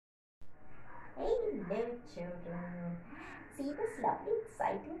Hello children. See this lovely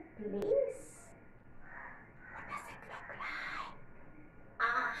exciting place? What does it look like?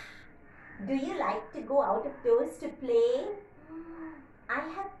 Ah, do you like to go out of doors to play? I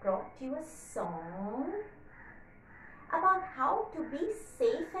have brought you a song about how to be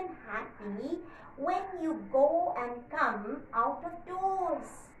safe and happy when you go and come out of doors.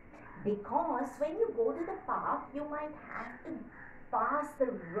 Because when you go to the park, you might have to pass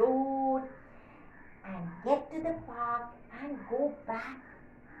the road and get to the park and go back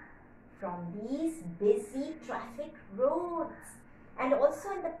from these busy traffic roads. And also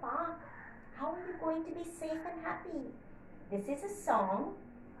in the park, how are you going to be safe and happy? This is a song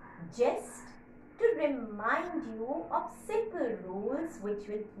just to remind you of simple rules which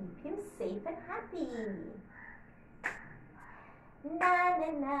will keep you safe and happy. Na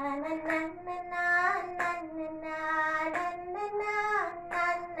na na na na na na na na na na na.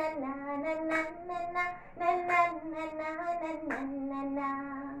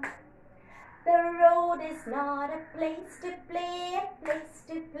 The road is not a place to play, a place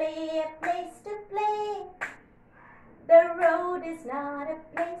to play, a place to play. The road is not a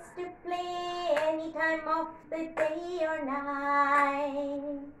place to play any time of the day or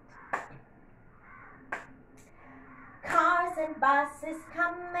night. Cars and buses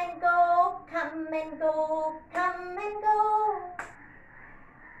come and go, come and go, come and go.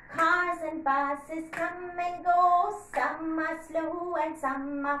 Cars and buses come and go, some are slow and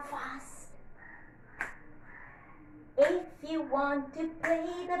some are fast. If you want to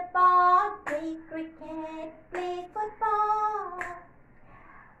play the ball, play cricket, play football.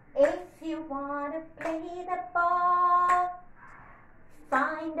 If you want to play the ball,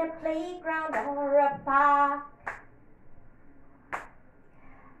 find a playground or a park.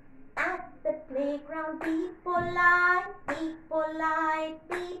 At the playground, be polite, be polite,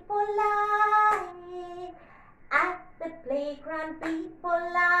 be polite. At the playground, be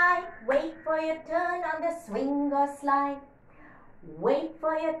polite. Wait for your turn on the swing or slide. Wait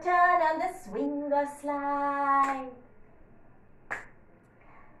for your turn on the swing or slide.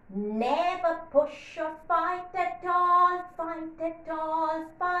 Never push or fight at all, fight at all,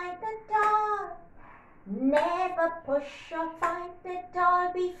 fight at all. Never push or fight at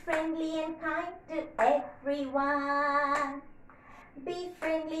all. Be friendly and kind to everyone. Be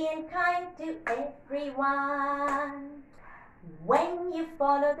friendly and kind to everyone. When you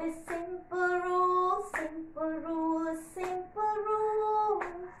follow the simple rules, simple rules, simple rules.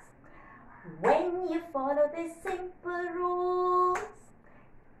 When you follow the simple rules,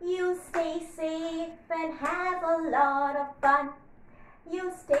 you stay safe and have a lot of fun.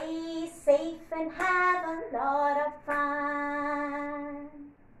 You stay safe and have a lot of fun.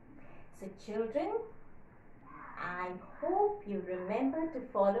 So children, I hope you remember to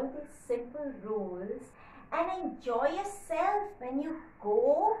follow these simple rules and enjoy yourself when you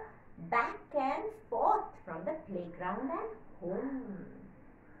go back and forth from the playground and home.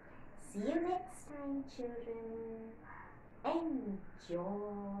 See you next time, children.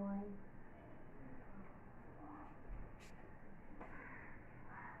 Enjoy.